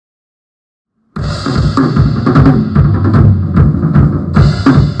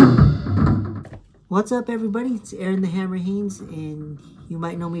What's up, everybody? It's Aaron the Hammer Haynes, and you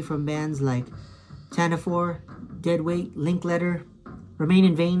might know me from bands like Tanafor, Deadweight, Linkletter, Remain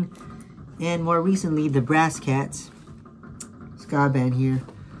in Vain, and more recently the Brass Cats ska band here.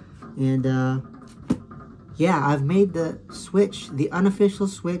 And yeah, I've made the switch, the unofficial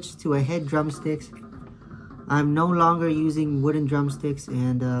switch to Ahead Drumsticks. I'm no longer using wooden drumsticks,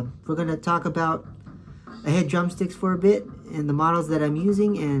 and we're gonna talk about Ahead Drumsticks for a bit and the models that I'm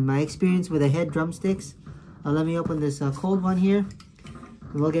using and my experience with Ahead Drumsticks. Let me open this cold one here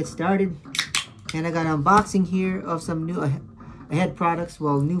and we'll get started. And I got an unboxing here of some new Ahead products,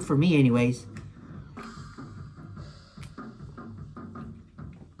 well, new for me anyways.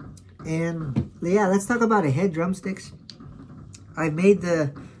 And yeah, let's talk about Ahead Drumsticks. I've made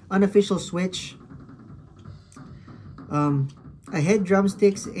the unofficial switch. Ahead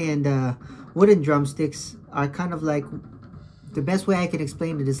Drumsticks and wooden drumsticks are kind of like, the best way I can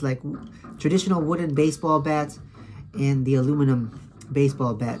explain it is like traditional wooden baseball bats and the aluminum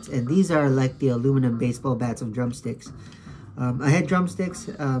baseball bats. And these are like the aluminum baseball bats of drumsticks. Ahead Drumsticks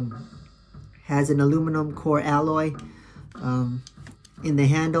has an aluminum core alloy in the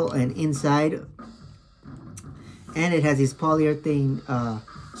handle and inside. And it has these polyurethane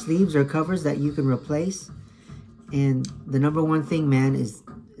sleeves or covers that you can replace. And the number one thing, man, is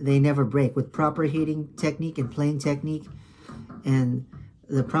they never break. With proper hitting technique and playing technique and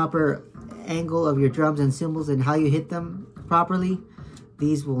the proper angle of your drums and cymbals and how you hit them properly,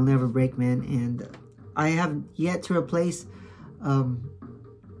 these will never break, man. And I have yet to replace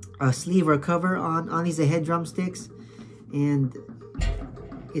a sleeve or cover on these Ahead Drumsticks, and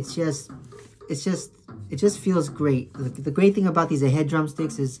it just feels great. The great thing about these Ahead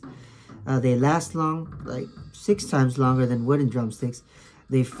Drumsticks is they last long, like 6 times longer than wooden drumsticks.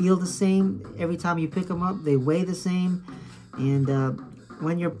 They feel the same every time you pick them up. They weigh the same, and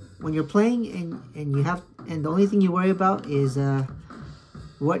when you're playing and the only thing you worry about is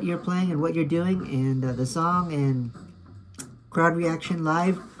what you're playing and what you're doing and the song and crowd reaction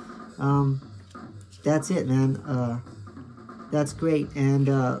live. That's it, man. That's great. And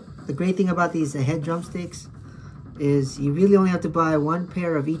the great thing about these Ahead Drumsticks is you really only have to buy one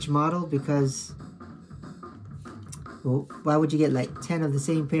pair of each model, because, well, why would you get like 10 of the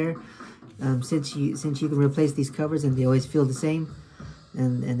same pair? Since you can replace these covers and they always feel the same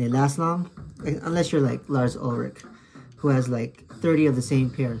and they last long, unless you're like Lars Ulrich, who has like 30 of the same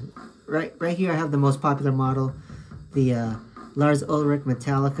pair. Right here I have the most popular model, the Lars Ulrich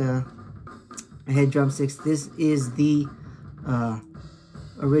Metallica Ahead Drumsticks. This is the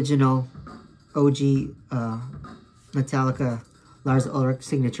original OG Metallica Lars Ulrich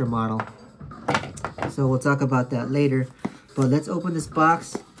signature model. So we'll talk about that later. But let's open this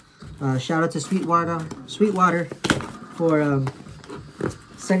box. Shout out to Sweetwater for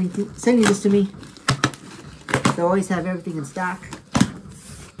sending this to me. They always have everything in stock.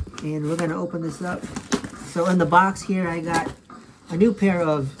 And we're gonna open this up. So in the box here, I got a new pair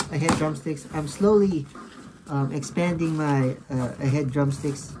of Ahead Drumsticks. I'm slowly expanding my Ahead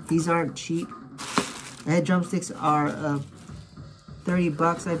Drumsticks. These aren't cheap. Ahead Drumsticks are 30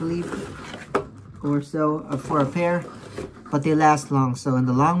 bucks, I believe, or so for a pair, but they last long. So in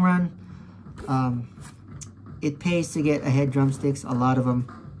the long run, it pays to get Ahead Drumsticks, a lot of them.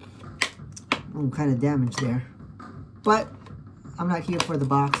 I'm kind of damaged there, but I'm not here for the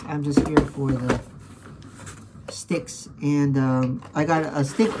box. I'm just here for the sticks. And I got a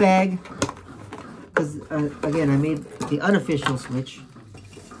stick bag because again, I made the unofficial switch.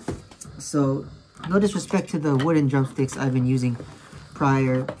 So no disrespect to the wooden drumsticks I've been using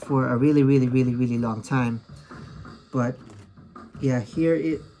prior for a really long time, but yeah, here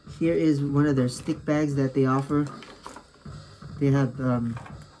is one of their stick bags that they offer. They have a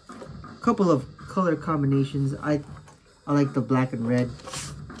couple of color combinations. I like the black and red,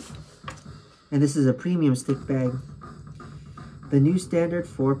 and this is a premium stick bag. The new standard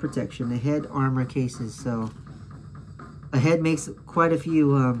for protection, Ahead armor cases. So Ahead makes quite a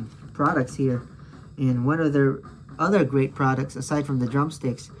few products here, and one of their other great products, aside from the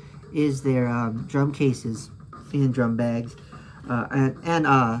drumsticks, is their drum cases and drum bags,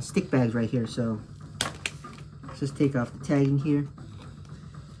 and stick bags right here. So let's just take off the tagging here.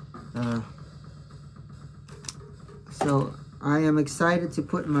 So I am excited to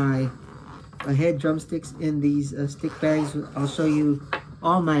put my Ahead Drumsticks in these stick bags. I'll show you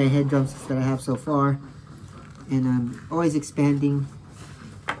all my Ahead Drumsticks that I have so far, and I'm always expanding.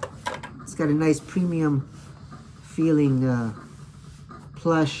 It's got a nice premium feeling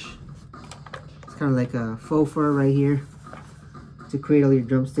plush. It's kind of like a faux fur right here to cradle your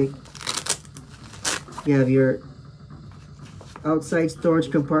drumstick. You have your outside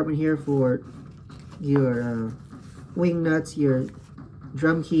storage compartment here for your wing nuts, your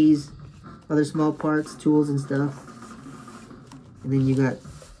drum keys, other small parts, tools and stuff. And then you got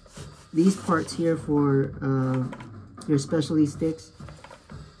these parts here for your specialty sticks.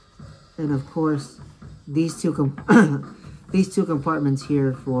 And of course, these two compartments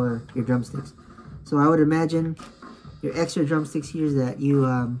here for your drumsticks. So I would imagine your extra drumsticks here that you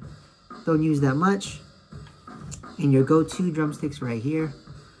don't use that much, and your go-to drumsticks right here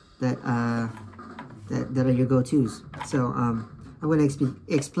that that are your go-tos. So I'm going to be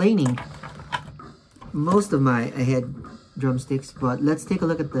explaining most of my Ahead drumsticks, but let's take a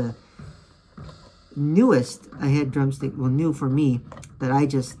look at the newest Ahead drumstick, well, new for me, that I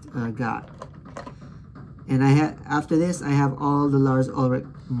just got. And after this, I have all the Lars Ulrich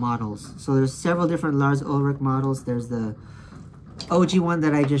models. So there's several different Lars Ulrich models. There's the OG one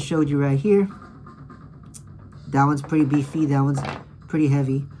that I just showed you right here. That one's pretty beefy. That one's pretty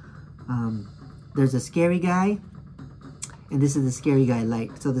heavy. There's a Scary Guy, and this is the Scary Guy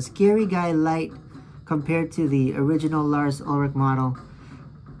Light. So the Scary Guy Light, compared to the original Lars Ulrich model,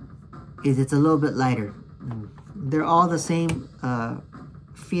 it's a little bit lighter. They're all the same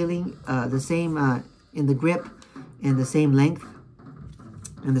feeling, the same in the grip, and the same length,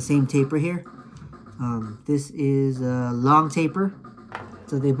 and the same taper here. This is a long taper,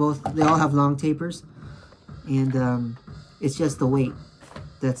 so they all have long tapers, and it's just the weight.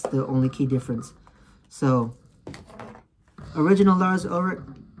 That's the only key difference. So original Lars Ulrich,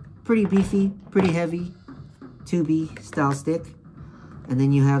 pretty beefy, pretty heavy, 2B style stick. And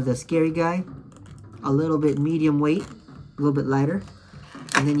then you have the Scary Guy, a little bit medium weight, a little bit lighter.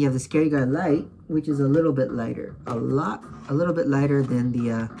 And then you have the Scary Guy Light, which is a little bit lighter, a little bit lighter than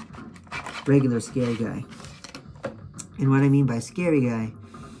the regular Scary Guy. And what I mean by Scary Guy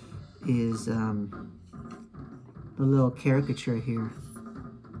is the little caricature here.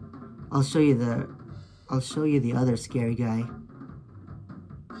 I'll show you the other Scary Guy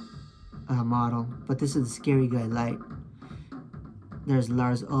model, but this is the Scary Guy Light. There's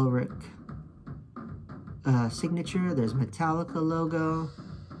Lars Ulrich signature. There's Metallica logo.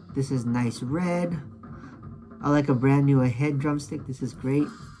 This is nice red. I like a brand new Ahead drumstick. This is great.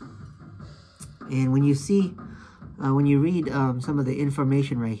 And when you see, when you read some of the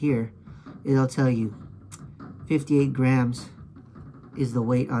information right here, it'll tell you 58 grams is the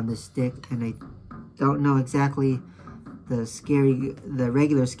weight on this stick. And I don't know exactly, the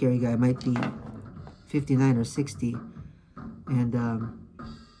regular Scary Guy might be 59 or 60. And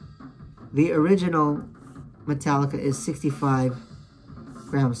the original Metallica is 65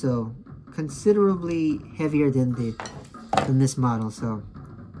 grams, so considerably heavier than this model. So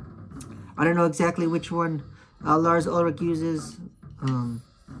I don't know exactly which one Lars Ulrich uses.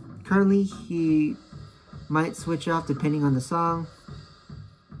 Currently, he might switch off depending on the song,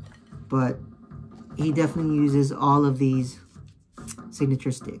 but he definitely uses all of these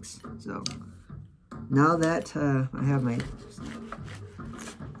signature sticks. So now that I have my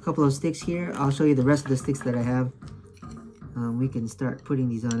couple of sticks here, I'll show you the rest of the sticks that I have. We can start putting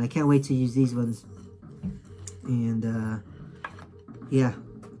these on. I can't wait to use these ones. And yeah,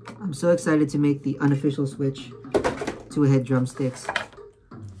 I'm so excited to make the unofficial switch to Ahead drumsticks.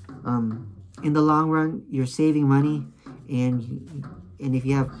 In the long run, you're saving money, and if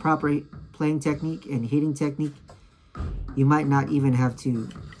you have proper playing technique and hitting technique, you might not even have to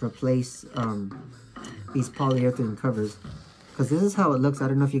replace these polyurethane covers, because this is how it looks. I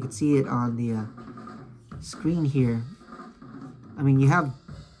don't know if you can see it on the screen here. I mean, you have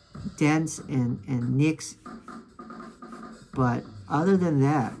dents and nicks, but other than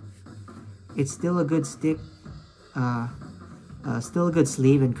that, it's still a good stick, still a good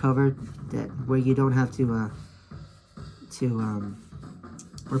sleeve and cover where you don't have to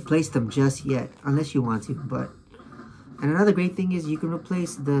replace them just yet, unless you want to. And another great thing is you can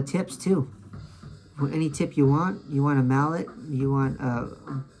replace the tips too. Any tip you want. You want a mallet, you want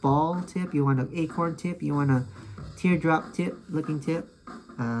a ball tip, you want an acorn tip, you want a teardrop tip looking tip.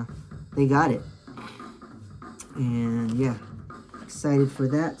 They got it. And yeah, excited for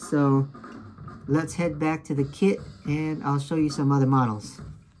that. So let's head back to the kit and I'll show you some other models.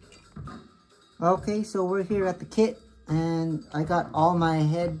 Okay, so we're here at the kit, and I got all my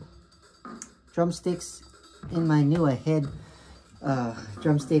Ahead drumsticks in my new Ahead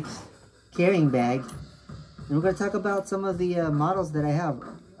drumsticks carrying bag. And we're going to talk about some of the models that I have.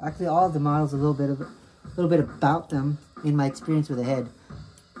 Actually, all of the models, a little bit about them in my experience with Ahead.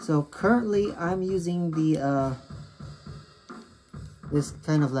 So currently I'm using the this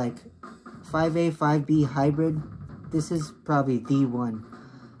kind of like 5A 5B hybrid. This is probably the one.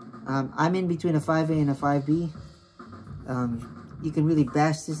 I'm in between a 5A and a 5B. you can really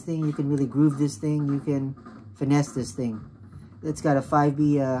bash this thing, you can really groove this thing, you can finesse this thing. It's got a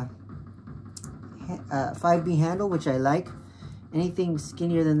 5B 5B handle, which I like. Anything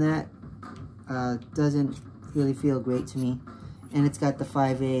skinnier than that doesn't really feel great to me. And it's got the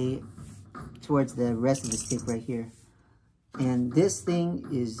 5A towards the rest of the stick right here. And this thing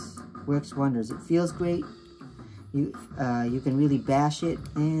works wonders. It feels great. You can really bash it,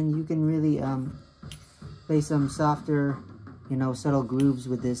 and you can really play some softer, you know, subtle grooves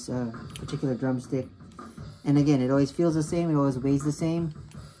with this particular drumstick. And again, it always feels the same. It always weighs the same.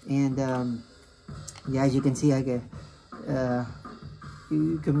 And yeah, as you can see, I get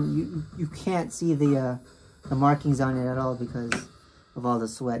you can't see the markings on it at all because of all the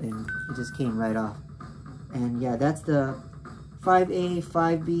sweat, and it just came right off. And yeah, that's the 5A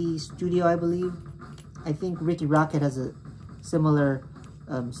 5B Studio, I believe. I think Rikki Rockett has a similar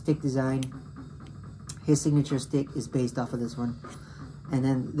stick design. His signature stick is based off of this one. And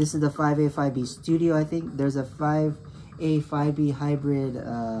then this is the 5A 5B Studio, I think. There's a 5A 5B hybrid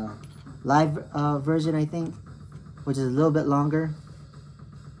live version, I think, which is a little bit longer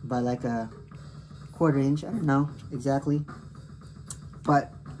by like a 1/4 inch. I don't know exactly,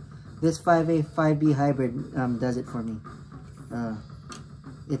 but this 5A 5B hybrid does it for me.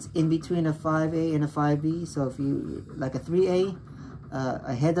 It's in between a 5A and a 5B, so if you like a 3A,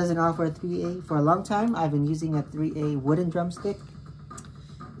 Ahead doesn't offer a 3A. For a long time, I've been using a 3A wooden drumstick,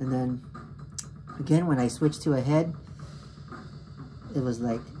 and then again when I switched to Ahead, it was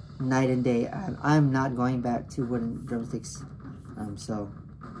like night and day. I'm not going back to wooden drumsticks. So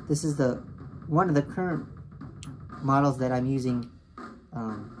this is one of the current models that I'm using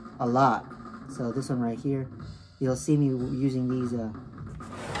a lot. So this one right here, you'll see me using these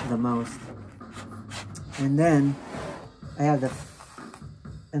the most. And then I have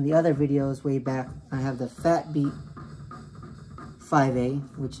in the other videos way back, I have the Fatbeat 5A,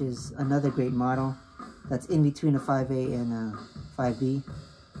 which is another great model that's in between a 5A and a 5B.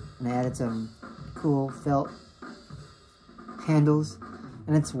 And I added some cool felt handles,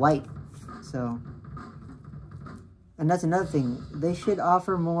 and it's white. So, and that's another thing, they should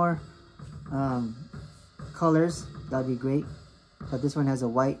offer more colors. That'd be great. But this one has a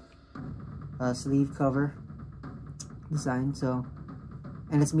white sleeve cover design, so,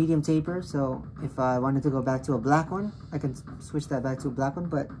 and it's medium taper, so if I wanted to go back to a black one, I can switch that back to a black one.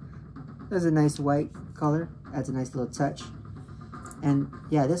 But there's a nice white color, adds a nice little touch. And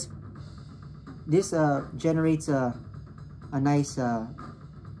yeah, this generates a nice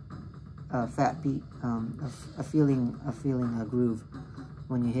Fatbeat, a groove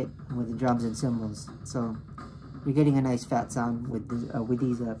when you hit with the drums and cymbals. So you're getting a nice fat sound with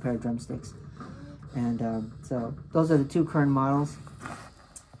these pair of drumsticks. And so those are the two current models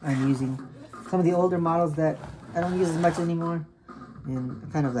I'm using. Some of the older models that I don't use as much anymore, and I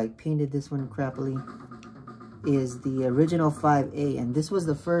kind of like painted this one crappily, is the original 5A. And this was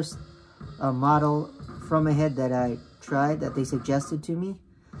the first model from Ahead that I tried, that they suggested to me.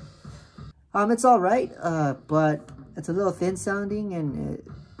 It's all right, but it's a little thin sounding, and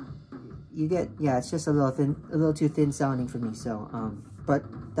it's just a little too thin sounding for me. So but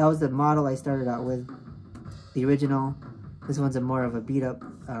that was the model I started out with, the original. This one's more of a beat up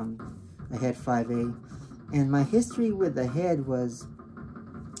Ahead 5A. And my history with Ahead was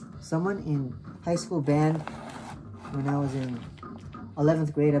someone in high school band when I was in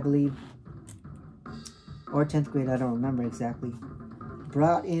 11th grade, I believe, or 10th grade, I don't remember exactly,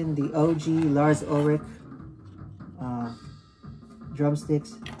 brought in the OG Lars Ulrich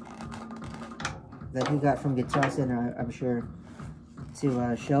drumsticks that he got from Guitar Center, I'm sure,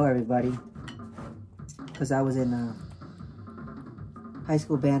 to show everybody. Because I was in high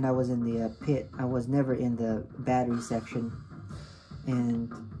school band, I was in the pit. I was never in the battery section.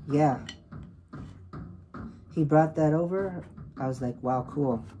 And yeah, he brought that over. I was like, wow,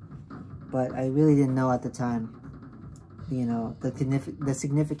 cool. But I really didn't know at the time, you know, the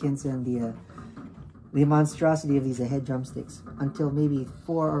significance and the monstrosity of these Ahead drumsticks, until maybe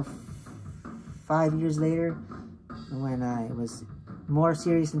 4 or 5 years later, when I was more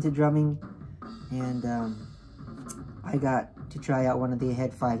serious into drumming, and I got to try out one of the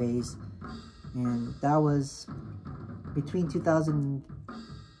Ahead 5As, and that was between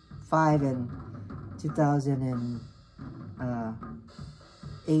 2005 and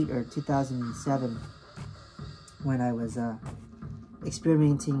 2008 or 2007 when I was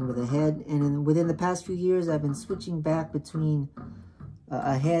experimenting with Ahead. And within the past few years, I've been switching back between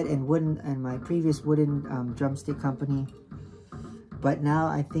Ahead and wooden, and my previous wooden drumstick company. But now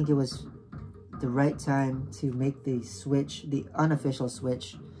I think it was the right time to make the switch, the unofficial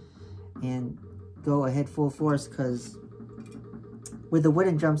switch, and go Ahead full force, because with the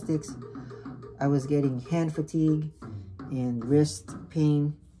wooden drumsticks, I was getting hand fatigue and wrist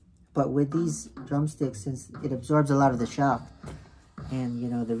pain. But with these drumsticks, since it absorbs a lot of the shock, and you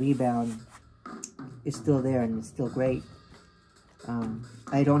know, the rebound is still there and it's still great,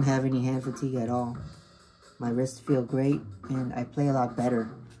 I don't have any hand fatigue at all. My wrists feel great and I play a lot better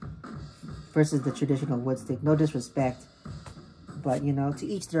versus the traditional wood stick. No disrespect, but you know, to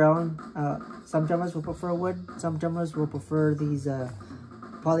each their own. Some drummers will prefer wood, some drummers will prefer these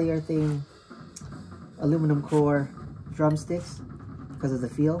polyurethane aluminum core drumsticks because of the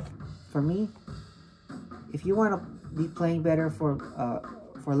feel. For me, if you want to be playing better for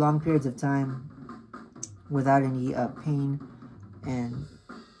long periods of time without any pain, and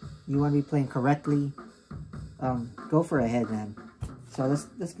you want to be playing correctly, go for Ahead, man. So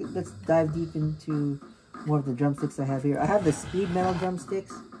let's dive deep into more of the drumsticks I have here. I have the speed metal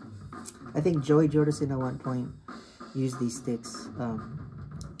drumsticks. I think Joey Jordison at one point used these sticks.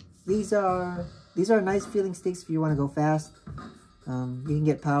 These are nice feeling sticks if you want to go fast. You can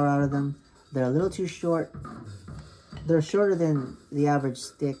get power out of them. They're a little too short. They're shorter than the average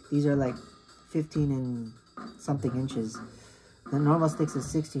stick. These are like 15 and something inches. The normal sticks is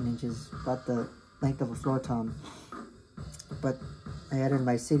 16 inches, about the length of a floor tom. But I added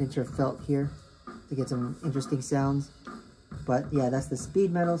my signature felt here to get some interesting sounds. But yeah, that's the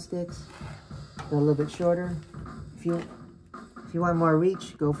speed metal sticks. They're a little bit shorter. If you want more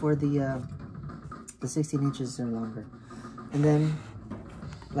reach, go for the 16 inches or longer. And then,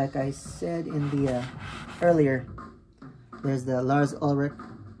 like I said in the earlier, there's the Lars Ulrich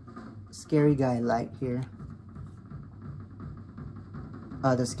Scary Guy light here.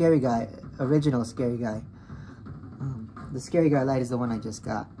 The Scary Guy, original Scary Guy. The Scary Guy light is the one I just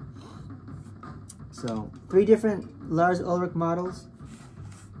got. So, 3 different Lars Ulrich models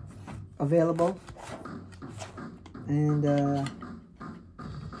available. And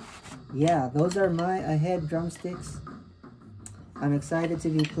yeah, those are my Ahead drumsticks. I'm excited to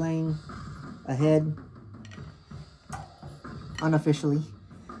be playing Ahead unofficially,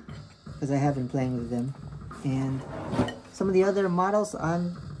 because I have been playing with them. And some of the other models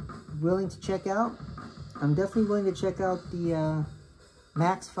I'm willing to check out. I'm definitely willing to check out the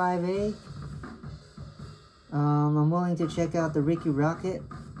Max 5A. I'm willing to check out the Rikki Rockett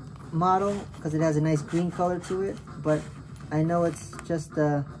model because it has a nice green color to it, but I know it's just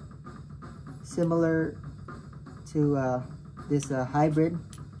similar to this hybrid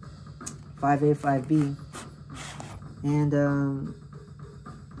 5A 5B. And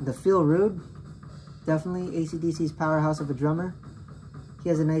the Phil Rude, definitely AC/DC's powerhouse of a drummer. He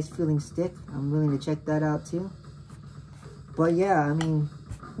has a nice feeling stick. I'm willing to check that out too. But yeah, I mean,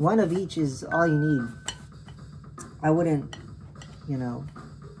 one of each is all you need. I wouldn't, you know,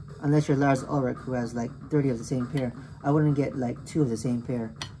 unless you're Lars Ulrich, who has like 30 of the same pair, I wouldn't get like 2 of the same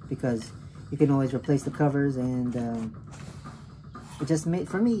pair, because you can always replace the covers, and it just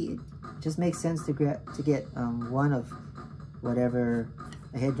for me, it just makes sense to get one of whatever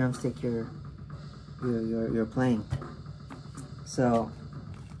Ahead drumstick you're playing. So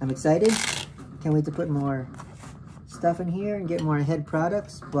I'm excited. Can't wait to put more stuff in here and get more Ahead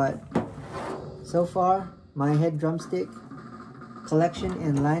products. But so far, my Ahead drumstick collection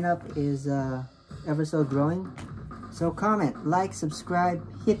and lineup is ever so growing. So comment, like, subscribe,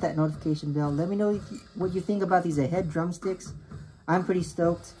 hit that notification bell. Let me know what you think about these Ahead drumsticks. I'm pretty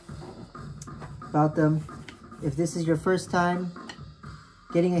stoked about them. If this is your first time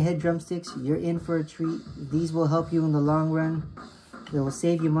getting Ahead drumsticks, you're in for a treat. These will help you in the long run. They will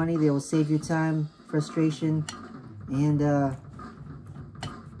save you money. They will save you time, frustration, and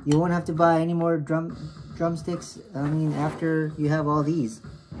you won't have to buy any more drumsticks. I mean, after you have all these,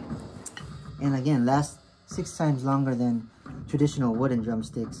 and again, last 6 times longer than traditional wooden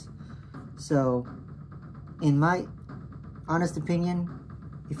drumsticks. So, in my honest opinion,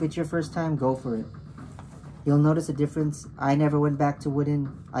 if it's your first time, go for it. You'll notice a difference. I never went back to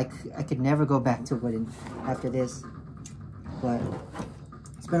wooden. I could never go back to wooden after this. But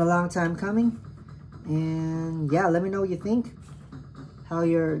it's been a long time coming. And yeah, let me know what you think. How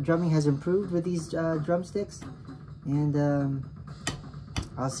your drumming has improved with these drumsticks. And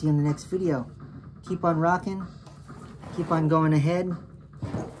I'll see you in the next video. Keep on rocking. Keep on going ahead.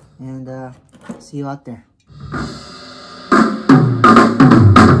 And see you out there.